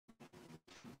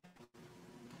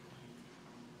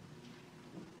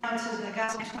Down to the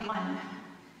Gospel 21,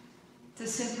 to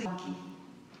simply donkey.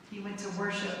 He went to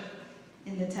worship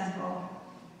in the temple.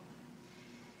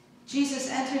 Jesus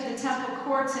entered the temple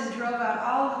courts and drove out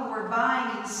all who were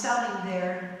buying and selling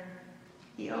there.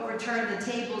 He overturned the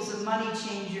tables of money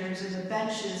changers and the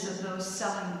benches of those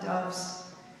selling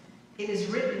doves. It is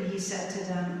written, he said to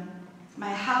them,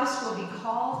 my house will be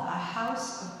called a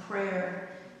house of prayer,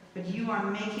 but you are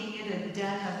making it a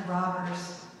den of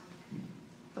robbers.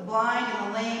 The blind and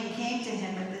the lame came to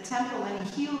him at the temple, and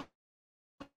he healed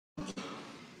them.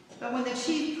 But when the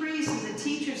chief priests and the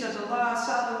teachers of the law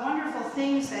saw the wonderful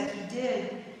things that he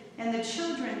did, and the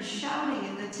children shouting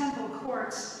in the temple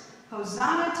courts,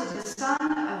 Hosanna to the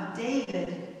Son of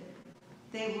David,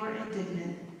 they were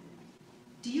indignant.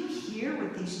 Do you hear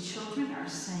what these children are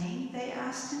saying? They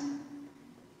asked him.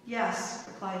 Yes,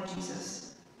 replied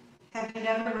Jesus. Have you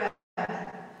never read?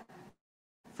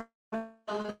 From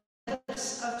the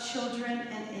lips of children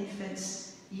and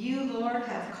infants, you, Lord,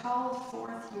 have called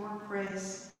forth your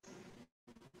praise.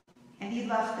 And he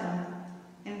left them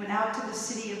and went out to the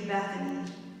city of Bethany,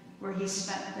 where he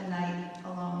spent the night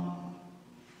alone.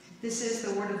 This is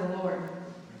the word of the Lord.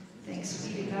 Thanks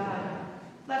be to God.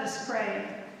 Let us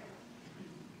pray.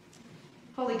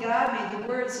 Holy God, may the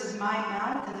words of my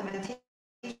mouth and the meditation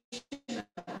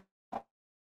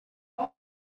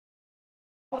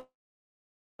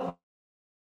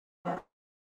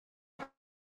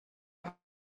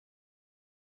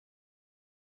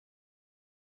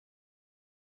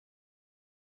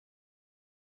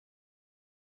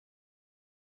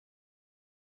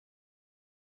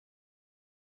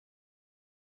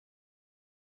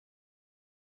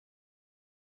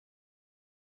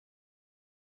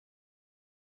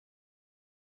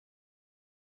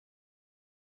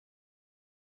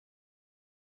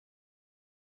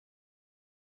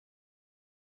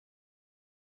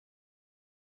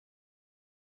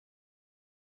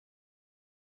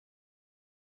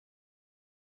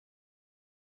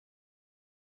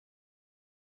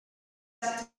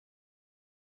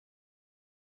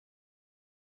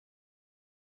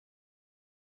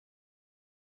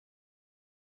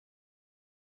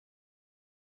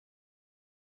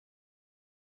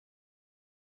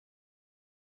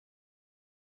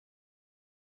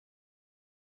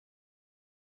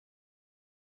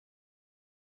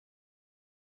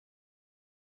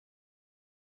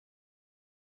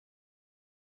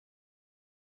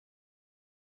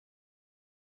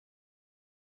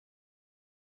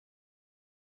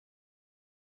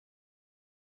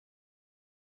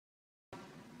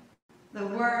the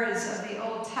words of the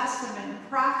Old Testament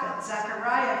prophet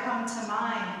Zechariah come to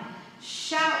mind.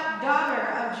 Shout, daughter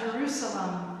of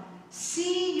Jerusalem,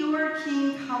 see your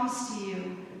king comes to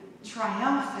you.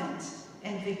 Triumphant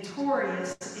and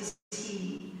victorious is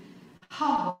he,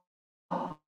 humble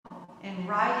and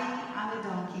riding on a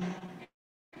donkey.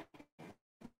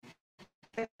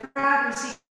 The crowd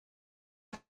received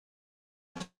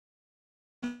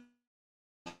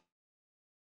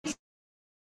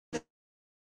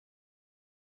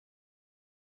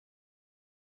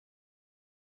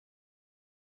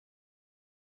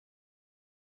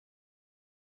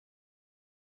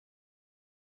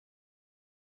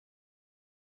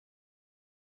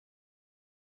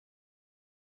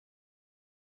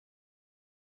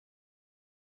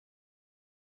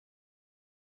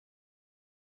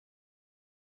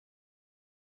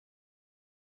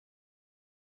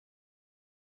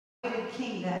a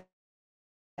king that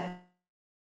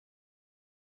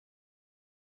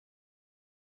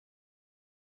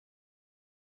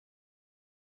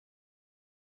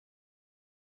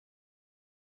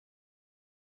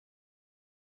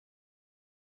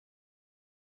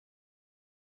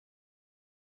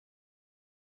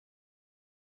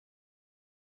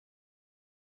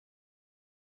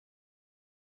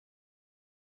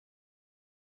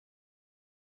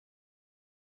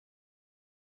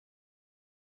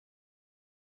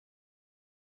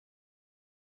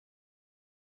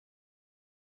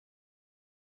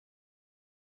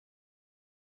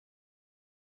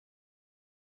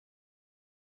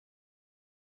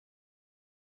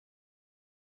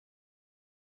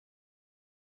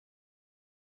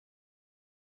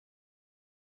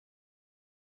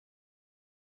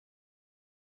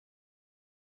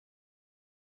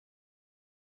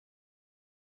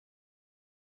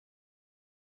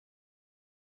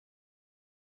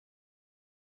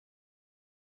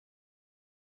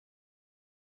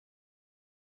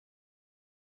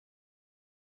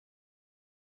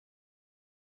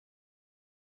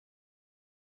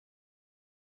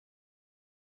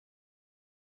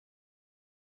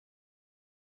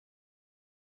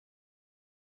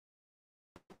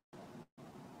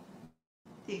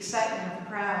the excitement of the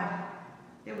crowd.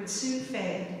 It would soon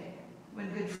fade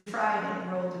when Good Friday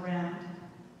rolled around.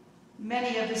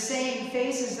 Many of the same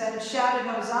faces that had shouted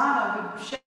Hosanna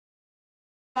would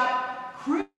shout,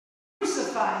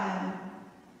 "Crucify him."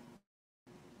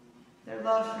 Their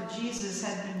love for Jesus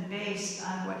had been based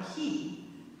on what he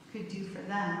could do for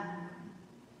them.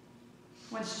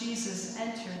 Once Jesus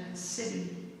entered the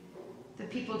city, the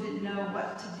people didn't know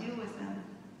what to do with him.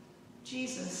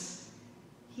 Jesus,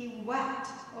 he wept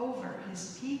over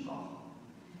his people.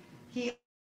 He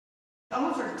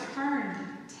overturned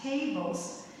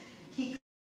tables. He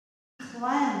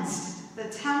cleansed the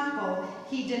temple.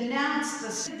 He denounced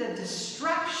the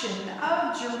destruction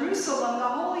of Jerusalem, the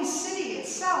holy city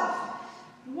itself.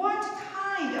 What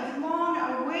kind of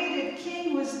long-awaited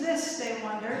king was this, they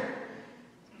wondered?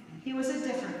 He was a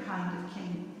different kind of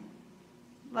king.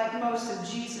 Like most of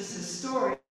Jesus'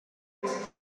 stories,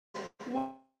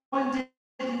 one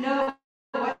didn't know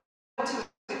what to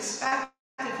expect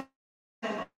of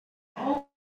him,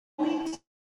 only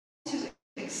to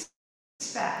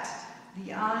expect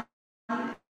the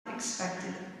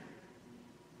unexpected.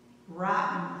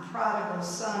 Rotten prodigal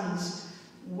sons,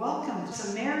 welcomed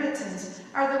Samaritans,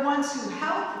 are the ones who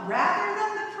help rather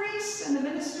than the priests and the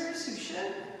ministers who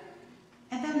should.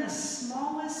 And then the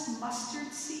smallest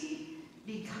mustard seed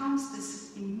becomes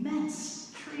this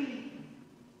immense tree.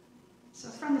 So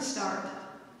from the start,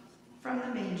 from the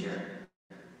manger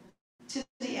to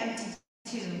the empty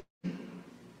tomb,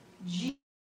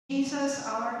 Jesus,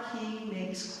 our King,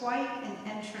 makes quite an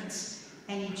entrance,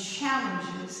 and he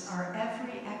challenges our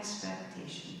every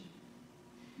expectation.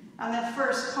 On that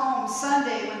first Palm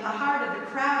Sunday, when the heart of the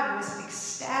crowd was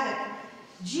ecstatic,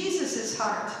 Jesus'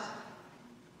 heart,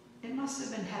 it must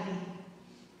have been heavy.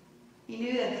 He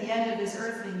knew that the end of his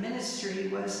earthly ministry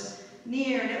was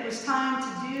near, and it was time to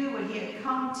do what he had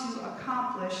come to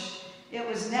accomplish. It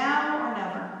was now or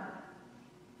never.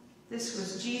 This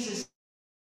was Jesus'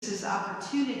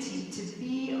 opportunity to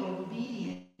be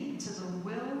obedient to the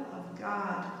will of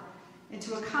God and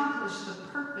to accomplish the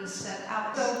purpose set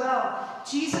out so well.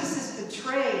 Jesus is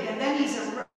betrayed, and then he's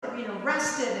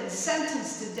arrested and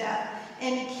sentenced to death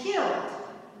and killed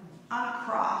on a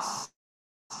cross,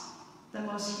 the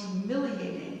most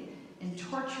humiliating and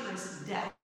torturous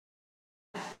death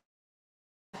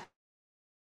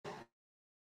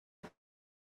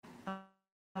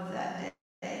of that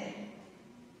day.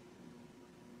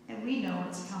 And we know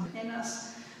it's coming in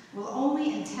us will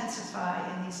only intensify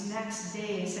in these next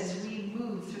days as we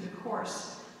move through the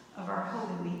course of our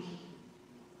Holy Week.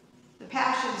 The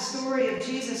passion story of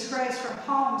Jesus Christ from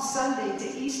Palm Sunday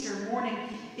to Easter morning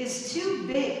is too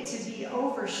big to be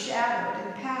overshadowed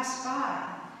and passed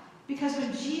by, because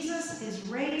when Jesus is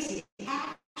raised, he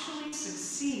actually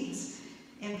succeeds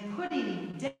in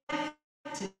putting death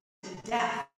to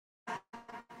death.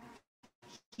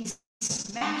 He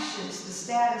smashes the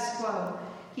status quo.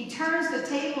 He turns the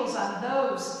tables on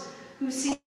those who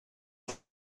see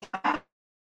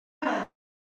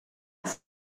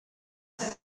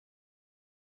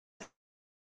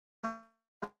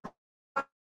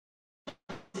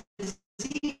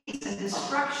disease and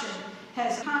destruction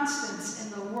has constants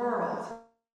in the world.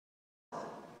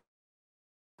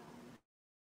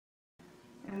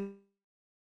 And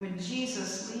when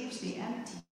Jesus leaves the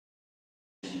empty,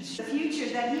 the future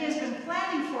that he has been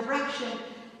planning for, direction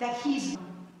that he's.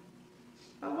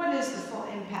 But what is the full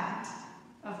impact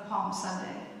of Palm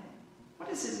Sunday? What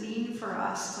does it mean for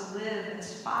us to live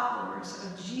as followers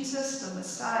of Jesus the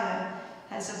Messiah,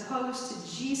 as opposed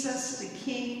to Jesus the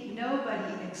King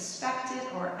nobody expected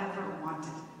or ever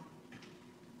wanted?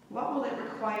 What will it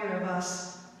require of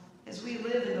us as we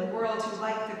live in the world who,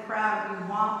 like the crowd, we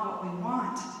want what we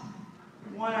want?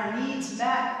 We want our needs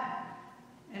met,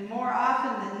 and more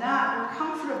often than not, we're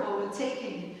comfortable with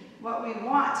taking what we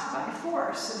want by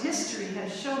force, and history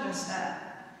has shown us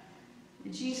that.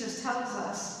 And Jesus tells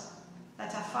us that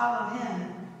to follow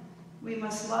him, we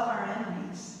must love our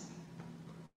enemies.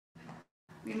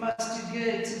 We must do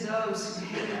good to those who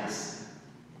hate us.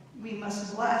 We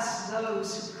must bless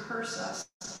those who curse us.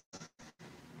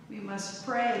 We must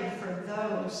pray for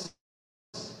those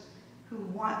who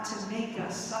want to make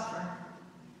us suffer.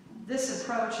 This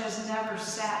approach has never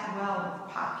sat well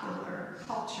with popular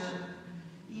culture,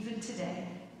 even today.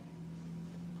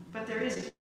 But there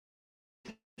is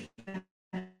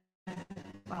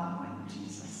following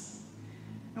Jesus.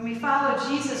 When we follow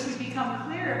Jesus, we become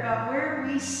clear about where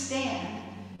we stand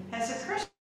as a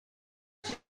Christian.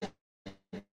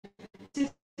 To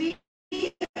be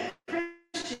a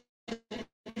Christian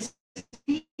is to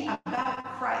be about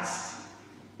Christ.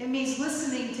 It means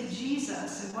listening to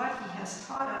Jesus and what he has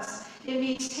taught us. It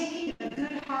means taking a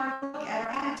good hard look at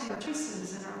our attitude, our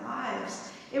choices, and our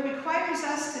lives. It requires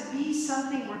us to be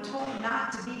something we're told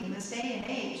not to be in this day and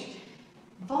age,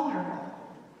 vulnerable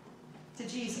to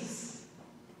Jesus.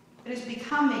 It is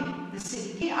becoming the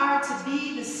city. We are to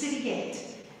be the city gate,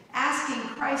 asking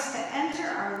Christ to enter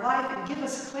our life and give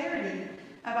us clarity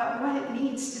about what it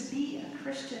means to be a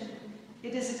Christian.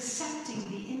 It is accepting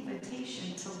the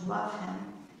invitation to love him,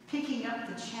 picking up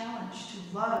the challenge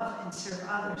to love and serve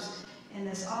others in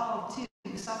this all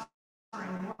too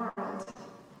suffering world.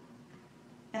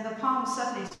 And the Palm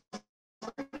Sunday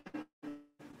story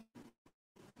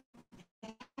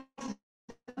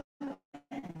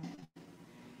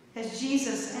as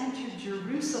Jesus entered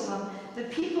Jerusalem, the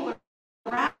people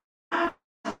around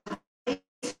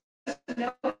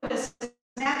noticed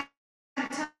that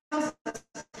tells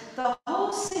us the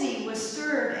whole city was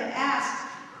stirred and asked,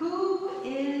 "Who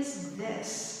is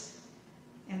this?"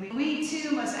 And we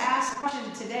too must ask the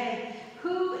question today,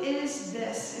 who is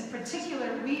this? In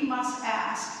particular, we must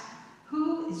ask,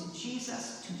 who is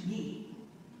Jesus to me?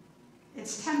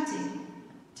 It's tempting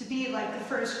to be like the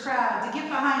first crowd, to get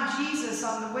behind Jesus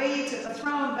on the way to the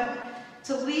throne, but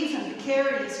to leave him to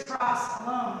carry his cross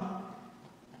alone.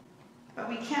 But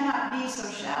we cannot be so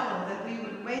shallow that we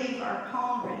would wave our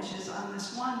palm branches on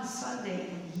this one Sunday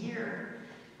a year,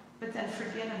 but then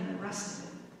forget him the rest of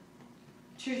it.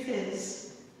 Truth is,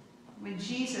 when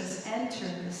Jesus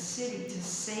entered the city to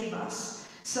save us,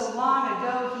 so long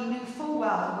ago he knew full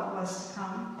well what was to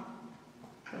come.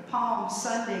 The Palm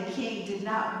Sunday King did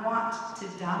not want to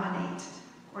dominate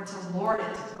or to lord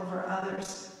it over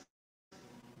others.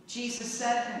 Jesus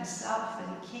said himself that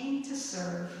he came to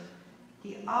serve.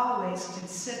 He always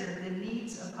considered the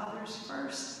needs of others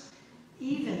first,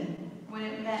 even when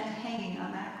it meant hanging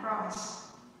on that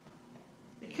cross.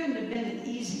 It couldn't have been an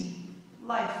easy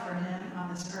life for him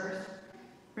on this earth.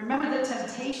 Remember the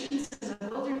temptations in the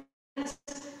wilderness?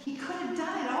 He could have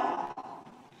done it all.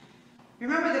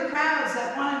 Remember the crowds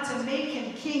that wanted to make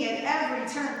him king at every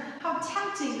turn? How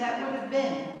tempting that would have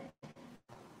been.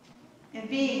 And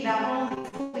being not only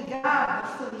fully God,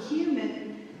 but fully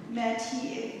human, meant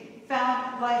he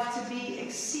found life to be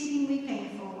exceedingly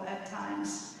painful at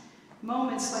times.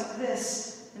 Moments like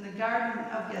this in the Garden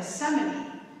of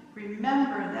Gethsemane,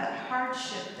 remember that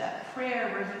hardship, that prayer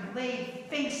where he laid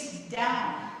face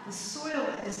down, the soil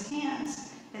at his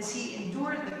hands, as he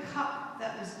endured the cup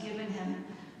that was given him,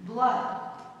 blood,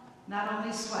 not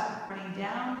only sweat, running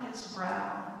down his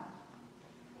brow.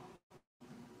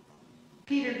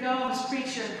 Peter Gomes,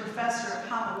 preacher and professor of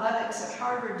homiletics at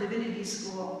Harvard Divinity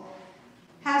School,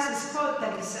 has this quote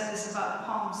that he says about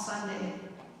Palm Sunday.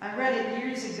 I read it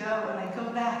years ago, and I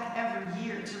go back every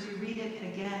year to reread it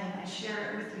again, and I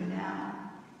share it with you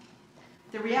now.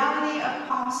 The reality of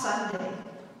Palm Sunday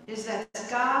is that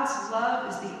God's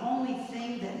love is the only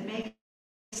thing that makes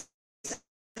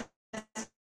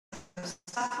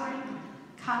suffering,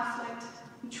 conflict,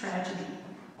 and tragedy.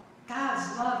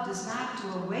 God's love does not do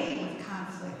away with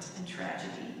conflict and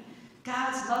tragedy.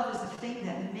 God's love is the thing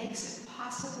that makes it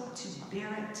possible to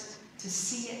bear it, to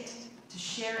see it, to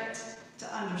share it,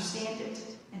 to understand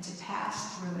it, and to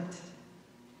pass through it.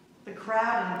 The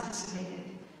crowd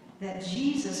anticipated that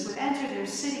Jesus would enter their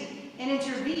city and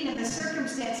intervene in the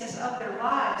circumstances of their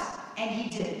lives, and he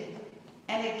did.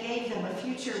 And it gave them a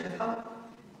future with hope.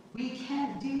 We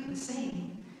can do the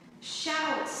same.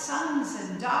 Shout, sons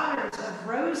and daughters of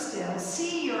Rosedale,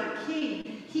 see your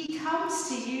King. He comes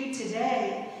to you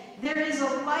today. There is a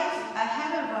life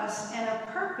ahead of us and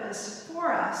a purpose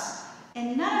for us,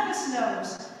 and none of us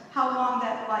knows how long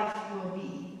that life will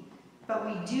be. But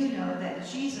we do know that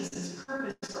Jesus'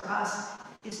 purpose for us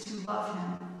is to love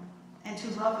him and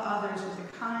to love others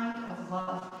with the kind of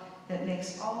love that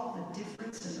makes all the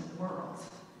difference in the world.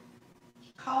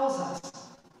 He calls us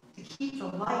to keep the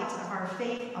light of our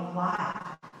faith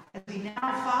alive as we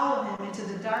now follow him into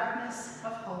the darkness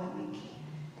of Holy Week.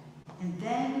 And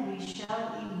then we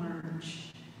shall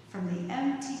emerge from the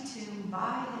empty tomb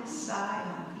by his side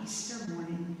on Easter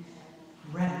morning,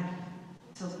 ready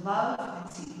to love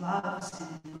as he loves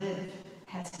and live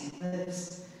as he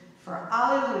lives. For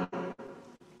Alleluia.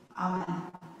 Amen.